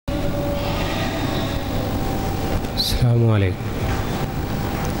السلام عليكم.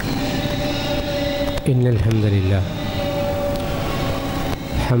 إن الحمد لله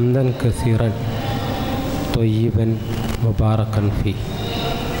حمدا كثيرا طيبا مباركا فيه.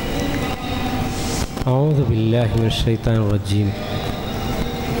 أعوذ بالله من الشيطان الرجيم.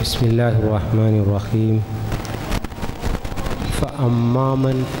 بسم الله الرحمن الرحيم. فأما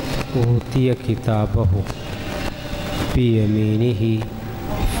من أوتي كتابه بيمينه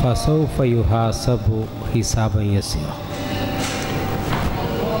فسوف يحاسب حسابا يسيرا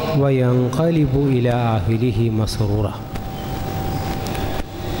وينقلب إلى أهله مسرورا.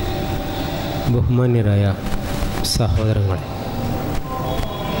 ബഹുമാന്യരായ സഹോദരങ്ങളെ,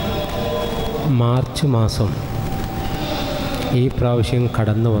 മാർച്ച് മാസം ഈ പ്രാവശ്യം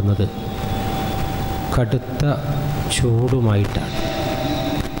കടന്നു വന്നത് കടുത്ത ചൂടുമായിട്ടാണ്.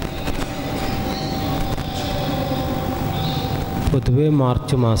 പൊതുവെ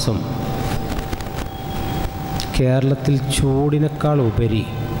മാർച്ച് മാസം കേരളത്തിൽ ചൂടിനേക്കാൾ ഉപരി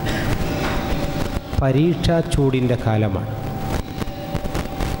പരീക്ഷാ ചൂടിൻ്റെ കാലമാണ്.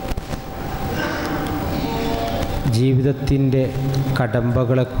 ജീവിതത്തിൻ്റെ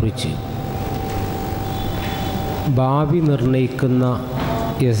കടമ്പകളെക്കുറിച്ച് ഭാവി നിർണ്ണയിക്കുന്ന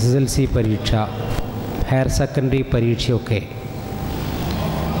SSLC പരീക്ഷ, ഹയർ സെക്കൻഡറി പരീക്ഷയൊക്കെ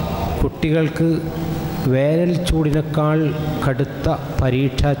കുട്ടികൾക്ക് വേനൽ ചൂടിനേക്കാൾ കടുത്ത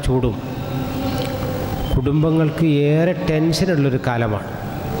പരീക്ഷാ ചൂടും കുടുംബങ്ങൾക്ക് ഏറെ ടെൻഷനുള്ളൊരു കാലമാണ്.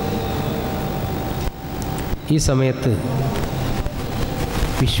 ഈ സമയത്ത്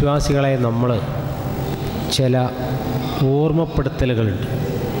വിശ്വാസികളെ നമ്മൾ ചില ഓർമ്മപ്പെടുത്തലുകളുണ്ട്.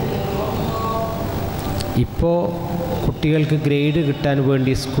 ഇപ്പോൾ കുട്ടികൾക്ക് ഗ്രേഡ് കിട്ടാൻ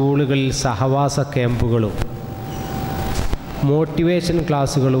വേണ്ടി സ്കൂളുകളിൽ സഹവാസ ക്യാമ്പുകളും മോട്ടിവേഷൻ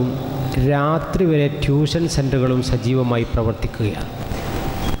ക്ലാസ്സുകളും രാത്രി വരെ ട്യൂഷൻ സെൻ്ററുകളും സജീവമായി പ്രവർത്തിക്കുകയാണ്.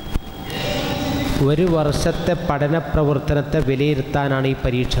 ഒരു വർഷത്തെ പഠന പ്രവർത്തനത്തെ വിലയിരുത്താനാണ് ഈ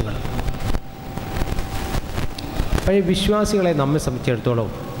പരീക്ഷകൾ. അപ്പോൾ വിശ്വാസികളെ നമ്മെ സംബന്ധിച്ചിടത്തോളം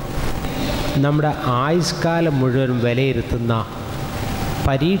നമ്മുടെ ആയുഷ്കാലം മുഴുവൻ വിലയിരുത്തുന്ന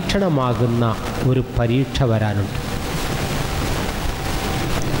പരീക്ഷണമാകുന്ന ഒരു പരീക്ഷ വരാനുണ്ട്.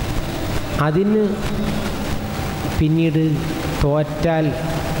 അതിന് പിന്നീട് തോറ്റാൽ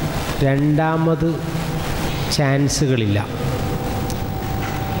രണ്ടാമത് ചാൻസുകളില്ല,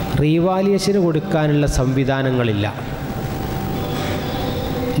 റീവാലുവേഷന് കൊടുക്കാനുള്ള സംവിധാനങ്ങളില്ല.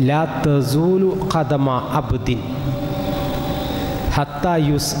 ലാ തസൂലു ഖദമ അബ്ദിൻ ഹത്താ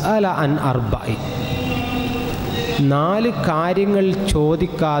യുസ്അല അൻ അർബഇ. 4 കാര്യങ്ങൾ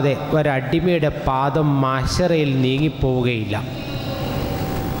ചോദിക്കാതെ ഒരടിമയുടെ പാദം മഹ്ശറയിൽ നീങ്ങിപ്പോവുകയില്ല.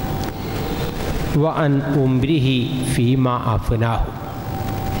 വ അൻ ഉംരിഹി ഫീമാ അഫ്നാഹു.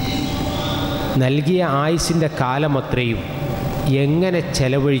 നൽകിയ ആയുസിൻ്റെ കാലമത്രയും എങ്ങനെ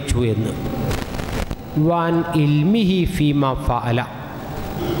ചെലവഴിച്ചു എന്ന്. വാൻ ഇൽമിഹി ഫീമ ഫഅല.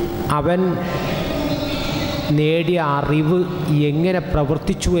 അവൻ നേടിയ അറിവ് എങ്ങനെ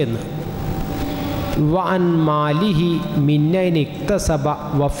പ്രവർത്തിച്ചു എന്ന്. വാൻ മാലിഹി മിന്നൈൻ ഇക്തസബ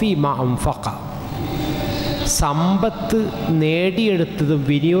വഫീമ അൻഫഖ. സമ്പത്ത് നേടിയെടുത്തതും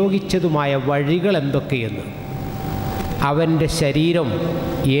വിനിയോഗിച്ചതുമായ വഴികൾ എന്തൊക്കെയെന്ന്. അവൻ്റെ ശരീരം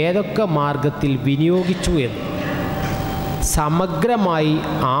ഏതൊക്കെ മാർഗത്തിൽ വിനിയോഗിച്ചു എന്ന് സമഗ്രമായി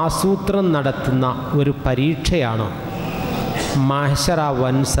ആസൂത്രണം നടത്തുന്ന ഒരു പരീക്ഷയാണ് മഹ്ശറ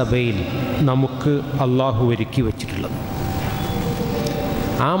വൻസഭയിൽ നമുക്ക് അള്ളാഹു ഒരുക്കി വച്ചിട്ടുള്ളത്.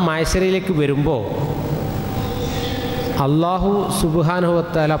 ആ മഹ്ശറയിലേക്ക് വരുമ്പോൾ അള്ളാഹു സുബ്ഹാനഹു വ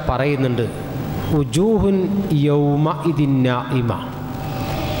തആല പറയുന്നുണ്ട്, ഉജൂഹുൻ യൗമഇദിൻ നാഇമ.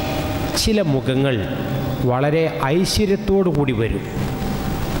 ചില മുഖങ്ങൾ വളരെ ഐശ്വര്യത്തോടു കൂടി വരും.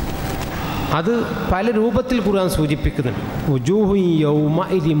 അത് പല രൂപത്തിൽ ഖുർആൻ സൂചിപ്പിക്കുന്നുണ്ട്. ഉജൂഹു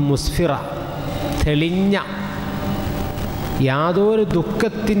യൗമഇദിൻ മുസ്ഫിറ. തെളിഞ്ഞ, യാതൊരു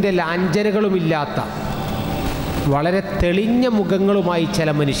ദുഃഖത്തിൻ്റെ ലാഞ്ചനകളുമില്ലാത്ത വളരെ തെളിഞ്ഞ മുഖങ്ങളുമായി ചില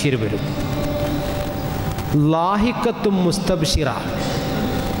മനുഷ്യർ വരും. ലാഹിക്കത്തും മുസ്തബ്ശിറ.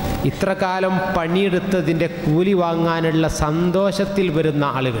 ഇത്ര കാലം പണിയെടുത്തതിൻ്റെ കൂലി വാങ്ങാനുള്ള സന്തോഷത്തിൽ വരുന്ന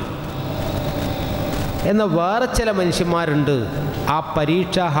ആളുകൾ. എന്നാൽ വേറെ ചില മനുഷ്യന്മാരുണ്ട്, ആ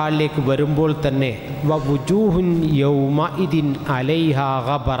പരീക്ഷാ ഹാളിലേക്ക് വരുമ്പോൾ തന്നെ വവുജൂഹുൻ യൗമഇദിൻ അലൈഹാ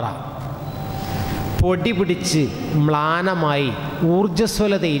ഗബറ. പൊടി പിടിച്ച് മ്ലാനമായി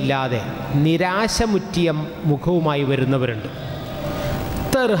ഊർജ്ജസ്വലതയില്ലാതെ നിരാശമുറ്റിയ മുഖവുമായി വരുന്നവരുണ്ട്.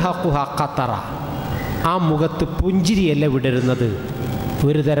 തർഹഖുഹ ഖതറ. ആ മുഖത്ത് പുഞ്ചിരിയല്ല വിടരുന്നത്,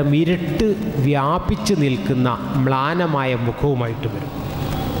 ഒരു തരം ഇരുട്ട് വ്യാപിച്ചു നിൽക്കുന്ന മ്ലാനമായ മുഖവുമായിട്ട് വരും.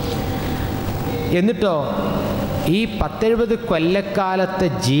 എന്നിട്ടോ ഈ 10-70 കൊല്ലക്കാലത്തെ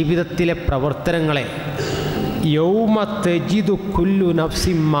ജീവിതത്തിലെ പ്രവർത്തനങ്ങളെ യൗമ തജിദു കുല്ലു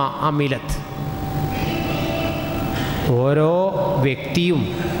നഫ്സിൻ മാ അമിലത്, ഓരോ വ്യക്തിയും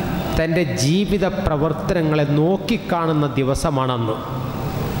തൻ്റെ ജീവിത പ്രവർത്തനങ്ങളെ നോക്കിക്കാണുന്ന ദിവസമാണെന്ന്.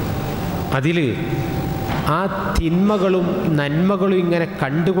 അതിൽ ആ തിന്മകളും നന്മകളും ഇങ്ങനെ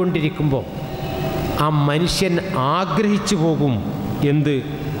കണ്ടുകൊണ്ടിരിക്കുമ്പോൾ ആ മനുഷ്യൻ ആഗ്രഹിച്ചു പോകും. എന്ത്?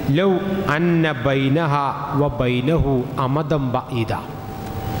 ലൗ അന്ന ബൈനഹ വ ബൈനഹു അമദം ബഈദ.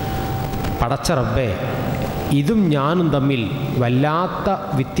 പടച്ച റബ്ബേ, ഇതും ഞാനും തമ്മിൽ വല്ലാത്ത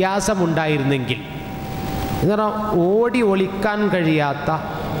വ്യത്യാസമുണ്ടായിരുന്നെങ്കിൽ. എന്ന് പറഞ്ഞാൽ ഓടി ഒളിക്കാൻ കഴിയാത്ത,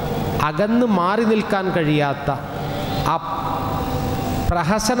 അകന്ന് മാറി നിൽക്കാൻ കഴിയാത്ത,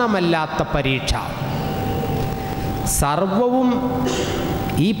 പ്രഹസനമല്ലാത്ത പരീക്ഷ. സർവവും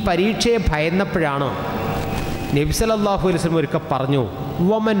ഈ പരീക്ഷയെ ഭയന്നപ്പോഴാണ് നബി സല്ലല്ലാഹു അലൈഹി വസല്ലം ഒരിക്കൽ പറഞ്ഞു,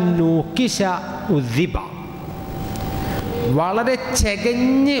 വമൻ നൂകിശ ഉദ്ദിബ. വളരെ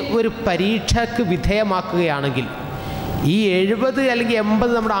ചകഞ്ഞ് ഒരു പരീക്ഷയ്ക്ക് വിധേയമാക്കുകയാണെങ്കിൽ, ഈ 70 അല്ലെങ്കിൽ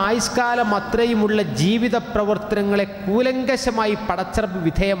 80 നമ്മുടെ ആയുഷ്കാലം അത്രയുമുള്ള ജീവിത പ്രവർത്തനങ്ങളെ കൂലങ്കശമായി പടച്ചറബ്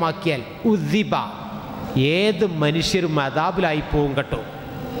വിധേയമാക്കിയാൽ ഉദ്ദിബ, ഏത് മനുഷ്യരും അദാബിലായി പോകും കേട്ടോ.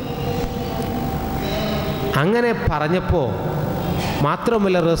 അങ്ങനെ പറഞ്ഞപ്പോൾ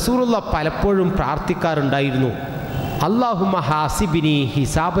മാത്രമല്ല, റസൂലുള്ള പലപ്പോഴും പ്രാർത്ഥിക്കാറുണ്ടായിരുന്നു, അല്ലാഹുമ്മ ഹാസിബിനി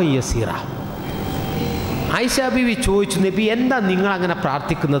ഹിസാബൻ യസീറ. ആയിഷ ബീവി ചോദിച്ചു, നബി എന്താ നിങ്ങൾ അങ്ങനെ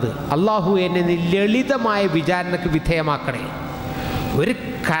പ്രാർത്ഥിക്കുന്നത്? അള്ളാഹു എന്നെ ലളിതമായ വിചാരണയ്ക്ക് വിധേയമാക്കണേ. ഒരു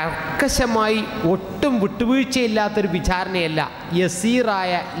കർക്കശമായി ഒട്ടും വിട്ടുവീഴ്ചയില്ലാത്തൊരു വിചാരണയല്ല,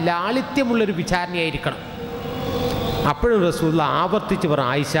 യസീറായ ലാളിത്യമുള്ളൊരു വിചാരണയായിരിക്കണം. അപ്പോഴും റസൂലുള്ള ആവർത്തിച്ച് പറഞ്ഞു,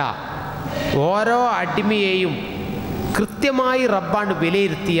 ആയിഷ, ഓരോ അടിമയെയും കൃത്യമായി റബ്ബാണ്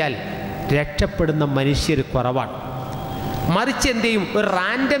വിലയിരുത്തിയാൽ രക്ഷപ്പെടുന്ന മനുഷ്യർ കുറവാണ്. മറിച്ച് എന്ത് ചെയ്യും? ഒരു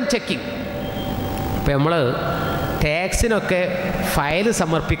റാൻഡം ചെക്കിങ്. ഇപ്പം നമ്മൾ ടാക്സിനൊക്കെ ഫയൽ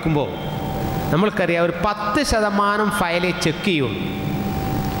സമർപ്പിക്കുമ്പോൾ നമ്മൾക്കറിയാം, ഒരു 10% ഫയലേ ചെക്ക് ചെയ്യുള്ളൂ.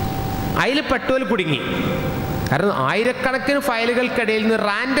 അതിൽ പെട്ടോൽ കുടുങ്ങി. കാരണം ആയിരക്കണക്കിന് ഫയലുകൾക്കിടയിൽ നിന്ന്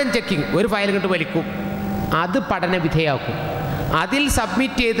റാൻഡം ചെക്കിങ് ഒരു ഫയൽ കണ്ട് വലിക്കും, അത് പഠന വിധേയമാക്കും. അതിൽ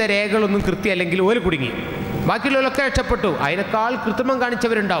സബ്മിറ്റ് ചെയ്ത രേഖകളൊന്നും കൃത്യമല്ലെങ്കിൽ ഓല് കുടുങ്ങി. ബാക്കിയുള്ളവരൊക്കെ രക്ഷപ്പെട്ടു. അതിനേക്കാൾ കൃത്രിമം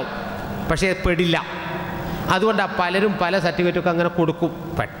കാണിച്ചവരുണ്ടാവും, പക്ഷേ പെടില്ല. അതുകൊണ്ടാണ് പലരും പല സർട്ടിഫിക്കറ്റൊക്കെ അങ്ങനെ കൊടുക്കും,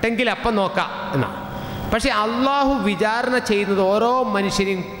 പെട്ടെങ്കിൽ അപ്പം നോക്കാം എന്നാണ്. പക്ഷേ അള്ളാഹു വിചാരണ ചെയ്യുന്നത് ഓരോ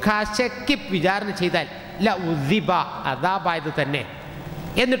മനുഷ്യരെയും കശക്കി വിചാരണ ചെയ്താൽ ഉദ്ദിബ, അദാബായത് തന്നെ.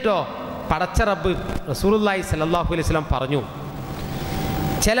 എന്നിട്ടോ പടച്ച റബ്ബ് റസൂലുള്ളാഹി സ്വല്ലല്ലാഹു അലൈഹി വസല്ലം പറഞ്ഞു,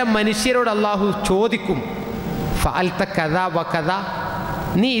 ചില മനുഷ്യരോട് അള്ളാഹു ചോദിക്കും, ഫഅൽത കദാ വ കദാ,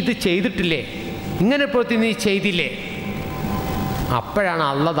 നീ ഇത് ചെയ്തിട്ടില്ലേ, ഇങ്ങനെ പ്രവൃത്തി നീ ചെയ്തില്ലേ? അപ്പോഴാണ്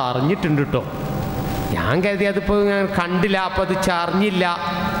അള്ളാഹ് അറിഞ്ഞിട്ടുണ്ട് കേട്ടോ. ഞാൻ കരുതി അതിപ്പോൾ ഞാൻ കണ്ടില്ല, അപ്പോൾ അത് ചറിഞ്ഞില്ല.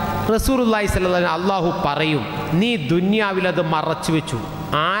 റസൂലുള്ളാഹി സ്വല്ലല്ലാഹു അലൈഹി വസല്ലം അള്ളാഹു പറയും, നീ ദുന്യാവിൽ അത് മറച്ചു വെച്ചു,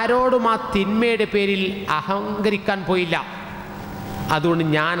 ആരോടും ആ തിന്മയുടെ പേരിൽ അഹങ്കരിക്കാൻ പോയില്ല, അതുകൊണ്ട്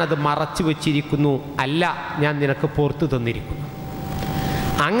ഞാനത് മറച്ചു വെച്ചിരിക്കുന്നു, അല്ല ഞാൻ നിനക്ക് പുറത്തു തന്നിരിക്കുന്നു.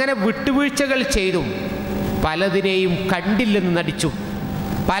 അങ്ങനെ വിട്ടുവീഴ്ചകൾ ചെയ്തും പലതിനെയും കണ്ടില്ലെന്ന് നടിച്ചും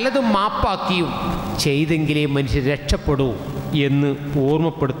പലതും മാപ്പാക്കിയും ചെയ്തെങ്കിലേ മനുഷ്യർ രക്ഷപ്പെടൂ എന്ന്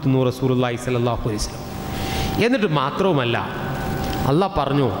ഓർമ്മപ്പെടുത്തുന്നു റസൂലുള്ളാഹി സ്വല്ലല്ലാഹു അലൈഹി വസല്ലം. എന്നിട്ട് മാത്രവുമല്ല, അള്ളാഹ്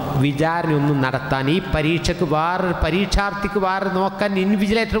പറഞ്ഞു, വിചാരണയൊന്നും നടത്താൻ ഈ പരീക്ഷയ്ക്ക് വേറൊരു പരീക്ഷാർത്ഥിക്ക് വേറെ നോക്കാൻ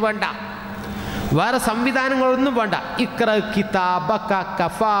ഇൻവിജിലേറ്റർ വേണ്ട, വേറെ സംവിധാനങ്ങളൊന്നും വേണ്ട. ഇഖ്റ കിതാബക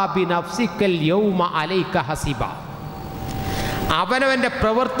കഫാ ബിനഫ്സിക്കൽ യൗമ അലൈക ഹസിബ. അവനവൻ്റെ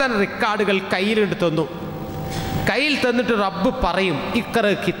പ്രവർത്തന റെക്കോർഡുകൾ കയ്യിലെടുത്ത് തന്നു. കയ്യിൽ തന്നിട്ട് റബ്ബ് പറയും, ഇഖ്റ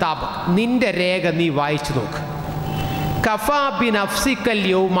കിതാബ്, നിന്റെ രേഖ നീ വായിച്ചു നോക്ക്. കഫാ ബിനഫ്സിക്കൽ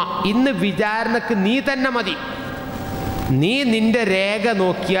യൗമ, ഇന്ന് വിചാരണക്ക് നീ തന്നെ മതി. നീ നിന്റെ രേഖ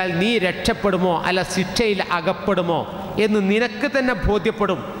നോക്കിയാൽ നീ രക്ഷപ്പെടുമോ അല്ല ശിക്ഷയിൽ അകപ്പെടുമോ എന്ന് നിനക്ക് തന്നെ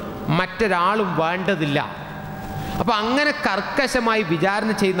ബോധ്യപ്പെടും, മറ്റൊരാളും വേണ്ടതില്ല. അപ്പം അങ്ങനെ കർക്കശമായി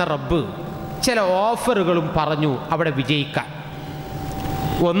വിചാരണ ചെയ്യുന്ന റബ്ബ് ചില ഓഫറുകളും പറഞ്ഞു അവിടെ വിജയിക്കാൻ.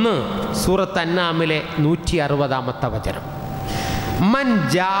 ഒന്ന് സൂറത്ത് അന്നാമിലെ 160-ാമത്തെ വചനം, മൻ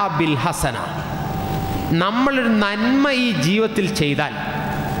ജാ ബിൽ ഹസന, നമ്മളൊരു നന്മ ഈ ജീവിതത്തിൽ ചെയ്താൽ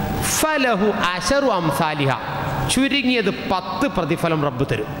ഫലഹു അശറു അംസാലിഹ, ചുരുങ്ങിയത് 10 പ്രതിഫലം റബ്ബ്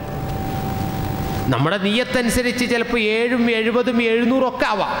തരും. നമ്മുടെ നിയ്യത്തനുസരിച്ച് ചിലപ്പോൾ 7, 70, 700 ഒക്കെ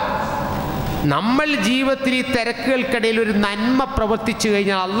ആവാം. നമ്മൾ ജീവിതത്തിൽ ഈ തിരക്കുകൾക്കിടയിൽ ഒരു നന്മ പ്രവർത്തിച്ചു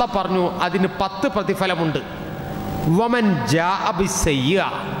കഴിഞ്ഞാൽ അള്ളാഹ് പറഞ്ഞു അതിന് 10 പ്രതിഫലമുണ്ട്. വമൻ ജാഅ ബിസ്സയ്യിഅ,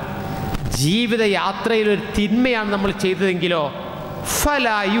 ജീവിതയാത്രയിൽ ഒരു തിന്മയാണ് നമ്മൾ ചെയ്തതെങ്കിലോ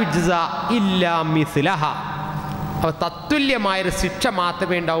ഫലാ യുജ്സ ഇല്ലാ മിസ്ലഹ, അപ്പോൾ തത്തുല്യമായൊരു ശിക്ഷ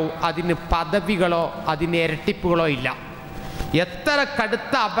മാത്രമേ ഉണ്ടാവൂ, അതിന് പദവികളോ അതിന് ഇരട്ടിപ്പുകളോ ഇല്ല. എത്ര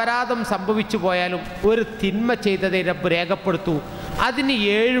കടുത്ത അപരാധം സംഭവിച്ചു പോയാലും ഒരു തിന്മ ചെയ്തതേ റബ്ബ് രേഖപ്പെടുത്തൂ, അതിന്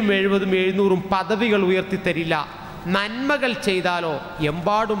 7, 70, 700 പദവികൾ ഉയർത്തിത്തരില്ല. നന്മകൾ ചെയ്താലോ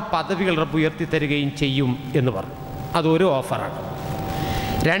എമ്പാടും പദവികൾ റബ്ബ് ഉയർത്തിത്തരികയും ചെയ്യും എന്ന് പറഞ്ഞു. അതൊരു ഓഫറാണ്.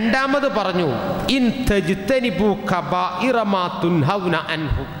 രണ്ടാമത് പറഞ്ഞു ഇൻ തജ്തനിബു കബാഇറ മാ തുൻഹൗന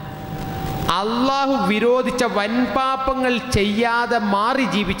അൻഹു, അള്ളാഹു വിരോധിച്ച വൻപാപങ്ങൾ ചെയ്യാതെ മാറി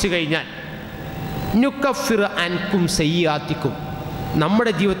ജീവിച്ചു കഴിഞ്ഞാൽ നുകഫിർ അൻകും സയ്യാത്തിക്കും,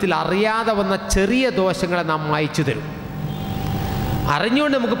 നമ്മുടെ ജീവിതത്തിൽ അറിയാതെ വന്ന ചെറിയ ദോഷങ്ങളെ നാം മായ്ച്ചു തരും.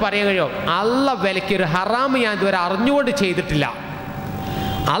 അറിഞ്ഞുകൊണ്ട് നമുക്ക് പറയാൻ കഴിയുമോ അള്ളാഹ് വിലക്കിയൊരു ഹറാമ് ഞാൻ ഇതുവരെ അറിഞ്ഞുകൊണ്ട് ചെയ്തിട്ടില്ല,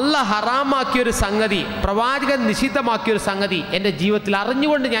 അള്ളാഹ് ഹറാമാക്കിയൊരു സംഗതി, പ്രവാചകൻ നിഷിദ്ധമാക്കിയൊരു സംഗതി എൻ്റെ ജീവിതത്തിൽ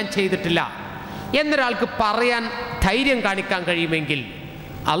അറിഞ്ഞുകൊണ്ട് ഞാൻ ചെയ്തിട്ടില്ല എന്നൊരാൾക്ക് പറയാൻ ധൈര്യം കാണിക്കാൻ കഴിയുമെങ്കിൽ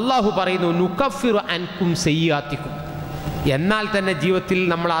അള്ളാഹു പറയുന്നു നുകഫിർ അൻകും സയ്യാത്തിക്കും. എന്നാൽ തന്നെ ജീവിതത്തിൽ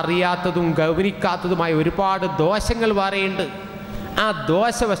നമ്മൾ അറിയാത്തതും ഗൗനിക്കാത്തതുമായ ഒരുപാട് ദോഷങ്ങൾ വേറെയുണ്ട്. ആ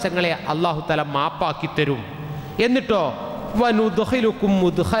ദോഷവശങ്ങളെ അള്ളാഹു തആല മാപ്പാക്കി തരും. എന്നിട്ടോ വനുദ്ഖിലുക്കും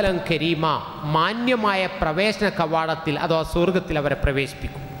മുദ്ഖലൻ കരീമ, മാന്യമായ പ്രവേശന കവാടത്തിൽ അഥവാ സ്വർഗത്തിൽ അവരെ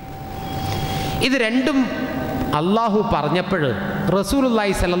പ്രവേശിപ്പിക്കും. ഇത് രണ്ടും അള്ളാഹു പറഞ്ഞപ്പോൾ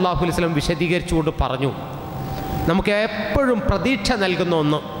റസൂലുള്ളാഹി സ്വല്ലല്ലാഹു അലൈഹി വസല്ലം വിശദീകരിച്ചുകൊണ്ട് പറഞ്ഞു, നമുക്ക് എപ്പോഴും പ്രതീക്ഷ നൽകുന്ന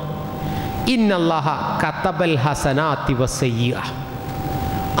ഒന്ന്, ഇന്നല്ലാഹ കതബൽ ഹസനാതി വസയ്യിഅ,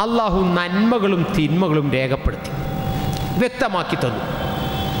 അള്ളാഹു നന്മകളും തിന്മകളും രേഖപ്പെടുത്തി വ്യക്തമാക്കി തന്നു.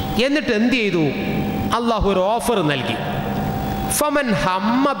 എന്നിട്ട് എന്ത് ചെയ്തു? അള്ളാഹു ഒരു ഓഫർ നൽകി. ഫമൻ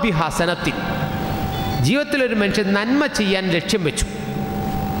ഹമ്മ ബി ഹസനത്തിൻ, ജീവിതത്തിലൊരു മനുഷ്യൻ നന്മ ചെയ്യാൻ ലക്ഷ്യം വെച്ചു,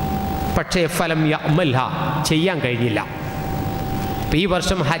 പക്ഷേ ഫലം യഅമൽഹ, ചെയ്യാൻ കഴിഞ്ഞില്ല. ഇപ്പം ഈ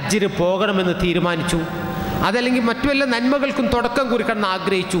വർഷം ഹജ്ജിന് പോകണമെന്ന് തീരുമാനിച്ചു, അതല്ലെങ്കിൽ മറ്റു വല്ല നന്മകൾക്കും തുടക്കം കുറിക്കണം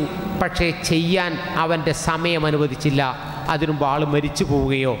ആഗ്രഹിച്ചു, പക്ഷേ ചെയ്യാൻ അവൻ്റെ സമയം അനുവദിച്ചില്ല. അതിനുമുമ്പ് ആൾ മരിച്ചു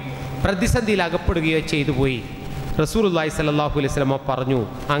പോവുകയോ പ്രതിസന്ധിയിൽ അകപ്പെടുകയോ ചെയ്തു പോയി. റസൂലുള്ളാഹി സ്വല്ലല്ലാഹു അലൈഹി വസല്ലം പറഞ്ഞു,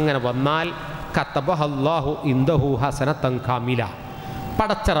 അങ്ങനെ വന്നാൽ കതബഹല്ലാഹു ഇൻദഹു ഹസനതൻ കാമില,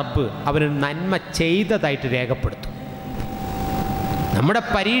 പടച്ച റബ്ബ് അവന് നന്മ ചെയ്തതായിട്ട് രേഖപ്പെടുത്തും. നമ്മുടെ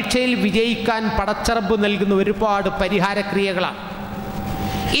പരീക്ഷയിൽ വിജയിക്കാൻ പടച്ച റബ്ബ് നൽകുന്ന ഒരുപാട് പരിഹാരക്രിയകളാണ്.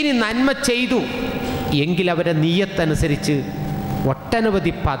 ഇനി നന്മ ചെയ്തു എങ്കിൽ അവരുടെ നിയ്യത്തനുസരിച്ച്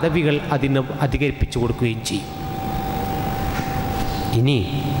ഒട്ടനവധി പദവികൾ അതിന് അധികരിപ്പിച്ചു കൊടുക്കുകയും ചെയ്യും. ഇനി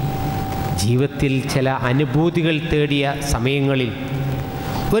ജീവിതത്തിൽ ചില അനുഭൂതികൾ തേടിയ സമയങ്ങളിൽ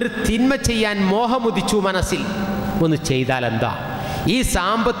ഒരു തിന്മ ചെയ്യാൻ മോഹമുദിച്ചു മനസ്സിൽ, ഒന്ന് ചെയ്താൽ എന്താ? ഈ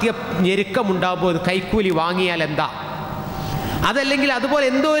സാമ്പത്തിക ഞെരുക്കമുണ്ടാകുമ്പോൾ കൈക്കൂലി വാങ്ങിയാൽ എന്താ? അതല്ലെങ്കിൽ അതുപോലെ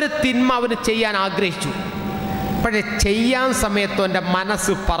എന്തോ ഒരു തിന്മ അവന് ചെയ്യാൻ ആഗ്രഹിച്ചു, പക്ഷേ ചെയ്യാൻ സമയത്ത് എൻ്റെ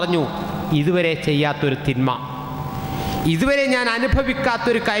മനസ്സ് പറഞ്ഞു ഇതുവരെ ചെയ്യാത്തൊരു തിന്മ, ഇതുവരെ ഞാൻ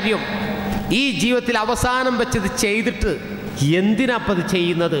അനുഭവിക്കാത്തൊരു കാര്യം, ഈ ജീവിതത്തിൽ അവസാനം വെച്ചത് ചെയ്തിട്ട് എന്തിനാപ്പം അത്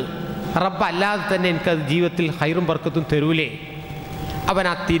ചെയ്യുന്നത്? റബ്ബ് അല്ലാതെ തന്നെ എനിക്കത് ജീവിതത്തിൽ ഹൈറും ബർക്കത്തും തരൂലേ? അവൻ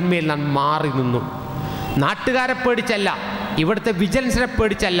ആ തിന്മയിൽ ഞാൻ മാറി നിന്നു. നാട്ടുകാരെ പേടിച്ചല്ല, ഇവിടുത്തെ വിജിലൻസിനെ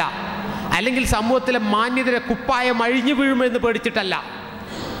പേടിച്ചല്ല, അല്ലെങ്കിൽ സമൂഹത്തിലെ മാന്യതയുടെ കുപ്പായം അഴിഞ്ഞു വീഴുമെന്ന് പേടിച്ചിട്ടല്ല,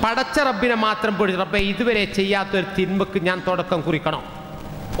 പടച്ച റബ്ബിനെ മാത്രം പേടിച്ചു. റബ്ബെ, ഇതുവരെ ചെയ്യാത്തൊരു തിന്മക്ക് ഞാൻ തുടക്കം കുറിക്കണം.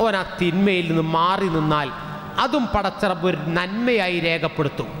 ഓൻ ആ തിന്മയിൽ നിന്ന് മാറി നിന്നാൽ അതും പടച്ച റബ്ബ് ഒരു നന്മയായി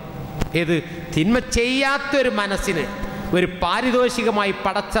രേഖപ്പെടുത്തും. ഏത്? തിന്മ ചെയ്യാത്തൊരു മനസ്സിന് ഒരു പാരിതോഷികമായി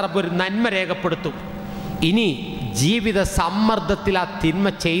പടച്ച റബ്ബ് ഒരു നന്മ രേഖപ്പെടുത്തും. ഇനി ജീവിത സമ്മർദ്ദത്തിൽ ആ തിന്മ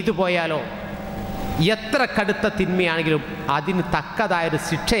ചെയ്തു പോയാലോ, എത്ര കടുത്ത തിന്മയാണെങ്കിലും അതിന് തക്കതായൊരു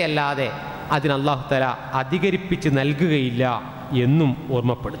ശിക്ഷയല്ലാതെ അതിന് അല്ലാഹു തആല അധികരിപ്പിച്ച് നൽകുകയില്ല എന്നും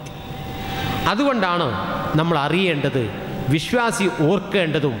ഓർമ്മപ്പെടുത്തി. അതുകൊണ്ടാണ് നമ്മൾ അറിയേണ്ടത്, വിശ്വാസി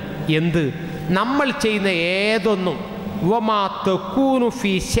ഓർക്കേണ്ടതും എന്ത്? നമ്മൾ ചെയ്യുന്ന ഏതൊന്നും വമാ തകൂനു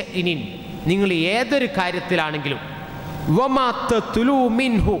ഫീ ശഅ്നിൻ, നിങ്ങൾ ഏതൊരു കാര്യത്തിലാണെങ്കിലും വമാ തത്ലൂ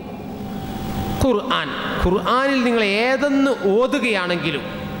മിൻഹു, ഖുർആനിൽ നിങ്ങൾ ഏതൊന്ന് ഓതുകയാണെങ്കിലും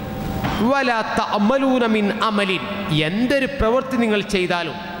വലാ തഅമലൂന മിൻ അമലിൻ, എന്തൊരു പ്രവൃത്തി നിങ്ങൾ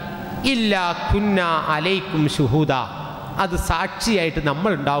ചെയ്താലും ഇല്ലാ കുന്നാ അലൈക്കും ശുഹൂദ, അത് സാക്ഷിയായിട്ട്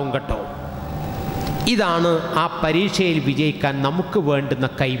നമ്മൾ ഉണ്ടാവും കേട്ടോ. ഇതാണ് ആ പരീക്ഷയിൽ വിജയിക്കാൻ നമുക്ക് വേണ്ടുന്ന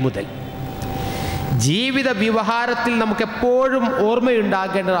കൈമുതൽ. ജീവിത വ്യവഹാരത്തിൽ നമുക്കെപ്പോഴും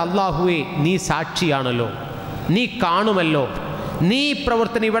ഓർമ്മയുണ്ടാകേണ്ടത്, അല്ലാഹുവേ നീ സാക്ഷിയാണല്ലോ, നീ കാണുമല്ലോ, നീ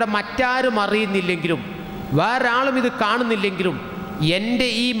പ്രവർത്തനം ഇവിടെ മറ്റാരും അറിയുന്നില്ലെങ്കിലും വേറൊരാളും ഇത് കാണുന്നില്ലെങ്കിലും എൻ്റെ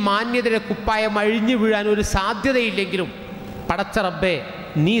ഈ മാന്യതയുടെ കുപ്പായം അഴിഞ്ഞു വീഴാൻ ഒരു സാധ്യതയില്ലെങ്കിലും പടച്ച റബ്ബേ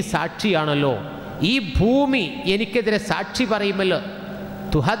നീ സാക്ഷിയാണല്ലോ. ഈ ഭൂമി എനിക്കെതിരെ സാക്ഷി പറയുമല്ലോ.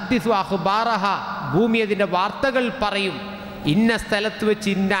 തുഹദ്ദിസു അഖ്ബാറഹ, ഭൂമി അതിൻ്റെ വാർത്തകൾ പറയും. ഇന്ന സ്ഥലത്ത് വെച്ച്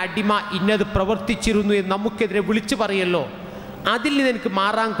ഇന്ന അടിമ ഇന്നത് പ്രവർത്തിച്ചിരുന്നു എന്ന് നമുക്കെതിരെ വിളിച്ചു പറയല്ലോ. അതിൽ നിന്ന് എനിക്ക്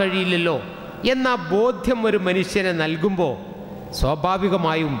മാറാൻ കഴിയില്ലല്ലോ എന്ന ബോധ്യം ഒരു മനുഷ്യനെ നൽകുമ്പോൾ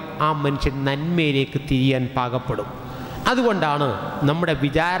സ്വാഭാവികമായും ആ മനുഷ്യൻ നന്മയിലേക്ക് തിരിയാൻ പാകപ്പെടും. അതുകൊണ്ടാണ് നമ്മുടെ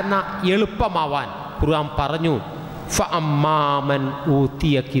വിചാരണ എളുപ്പമാവാൻ ഖുർആൻ പറഞ്ഞു, ഫഅമ്മാമൻ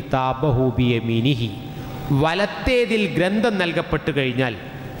ഊതിയ കിതാബഹു ബിയമീനിഹി, വലത്തേതിൽ ഗ്രന്ഥം നൽകപ്പെട്ടു കഴിഞ്ഞാൽ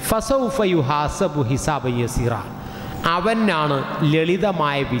ഫസൗഫ യുഹാസബു ഹിസാബൻ യസീറ, അവനാണ്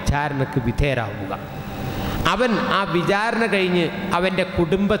ലളിതമായ വിചാരണക്ക് വിധേയരാവുക. അവൻ ആ വിചാരണ കഴിഞ്ഞ് അവൻ്റെ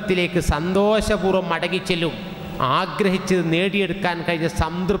കുടുംബത്തിലേക്ക് സന്തോഷപൂർവ്വം മടങ്ങിച്ചെല്ലും, ആഗ്രഹിച്ചത് നേടിയെടുക്കാൻ കഴിഞ്ഞ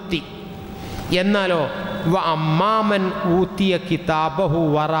സംതൃപ്തി. എന്നാലോ അമ്മാമൻ ഊത്തിയ കിതാബഹു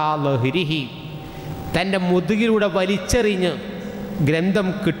വറാ ലഹ്രിഹി, തൻ്റെ മുതുകിലൂടെ വലിച്ചെറിഞ്ഞ് ഗ്രന്ഥം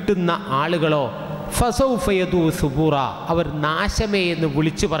കിട്ടുന്ന ആളുകളോ ഫസൗഫയദു സുബൂറ, അവർ നാശമേ എന്ന്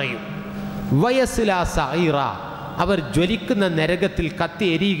വിളിച്ചു പറയും. വയസ്ലാ സഈറ, അവർ ജ്വലിക്കുന്ന നരകത്തിൽ കത്തി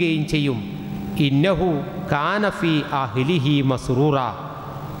എരിയുകയും ചെയ്യും. ഇന്നഹു കാനഫി അഹ്ലിഹി മസ്റൂറ,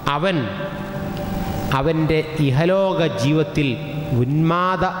 അവൻ അവൻ്റെ ഇഹലോക ജീവിതത്തിൽ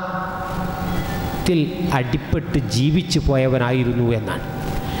ഉന്മാദത്തിൽ അടിപ്പെട്ട് ജീവിച്ചു പോയവനായിരുന്നു എന്നാണ്.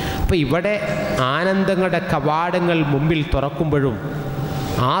 അപ്പോൾ ഇവിടെ ആനന്ദങ്ങളുടെ കവാടങ്ങൾ മുമ്പിൽ തുറക്കുമ്പോഴും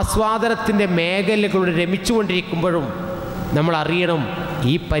ആസ്വാദനത്തിൻ്റെ മേഖലകളുടെ രമിച്ചുകൊണ്ടിരിക്കുമ്പോഴും നമ്മൾ അറിയണം,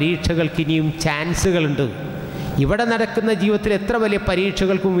 ഈ പരീക്ഷകൾക്ക് ഇനിയും ചാൻസുകളുണ്ട്. ഇവിടെ നടക്കുന്ന ജീവിതത്തിൽ എത്ര വലിയ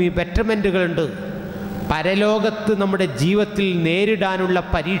പരീക്ഷകൾക്കും ഈ ബെറ്റർമെൻറ്റുകളുണ്ട്. പരലോകത്ത് നമ്മുടെ ജീവിതത്തിൽ നേരിടാനുള്ള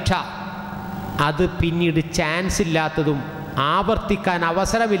പരീക്ഷ അത് പിന്നീട് ചാൻസ് ഇല്ലാത്തതും ആവർത്തിക്കാൻ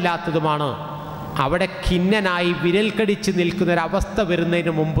അവസരമില്ലാത്തതുമാണ്. അവിടെ ഖിന്നനായി വിരൽ കടിച്ച് നിൽക്കുന്നൊരവസ്ഥ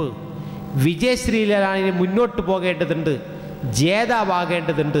വരുന്നതിന് മുമ്പ് വിജയശ്രീലാളിന് മുന്നോട്ട് പോകേണ്ടതുണ്ട്,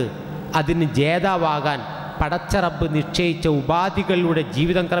 ജേതാവാകേണ്ടതുണ്ട്. അതിന് ജേതാവാകാൻ പടച്ച റബ്ബ് നിശ്ചയിച്ച ഉപാധികളിലൂടെ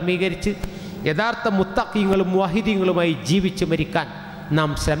ജീവിതം ക്രമീകരിച്ച് യഥാർത്ഥ മുത്തഖീങ്ങളും മുവഹിദീങ്ങളുമായി ജീവിച്ച് മരിക്കാൻ നാം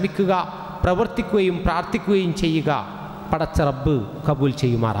ശ്രമിക്കുക, പ്രവർത്തിക്കുകയും പ്രാർത്ഥിക്കുകയും ചെയ്യുക. പടച്ച റബ്ബ് കബൂൽ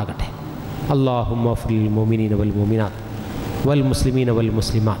ചെയ്യുമാറാകട്ടെ. അല്ലാഹുമ്മ ഗ്ഫിർ മുഅ്മിനീന വൽ മുഅ്മിനാത്ത് വൽ മുസ്ലിമീന വൽ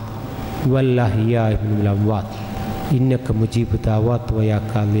മുസ്ലിമാത്ത് വൽ അഹ്യാഇ മിനൽ അംവാത്ത് ഇന്നക മുജീബു ദഅവാത്ത് വയാ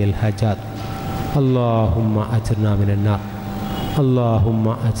ഖാദിയൽ ഹജാത്ത്. അല്ലാഹുമ്മ അജ്ർനാ മിനൻ നാർ,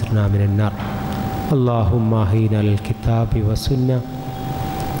 അല്ലാഹുമ്മ അജ്ർനാ മിനൻ നാർ, അല്ലാഹുമ്മ അഹ്യിനാ അലൽ കിതാബി വസുന്ന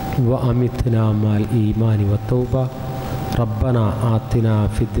وأمتنا مع الإيمان والتوبة. ربنا آتنا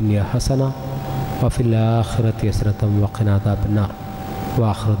في الدنيا حسنة وفي الآخرة حسنة وقنا عذاب النار.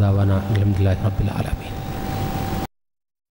 وآخر دعوانا الحمد لله رب العالمين.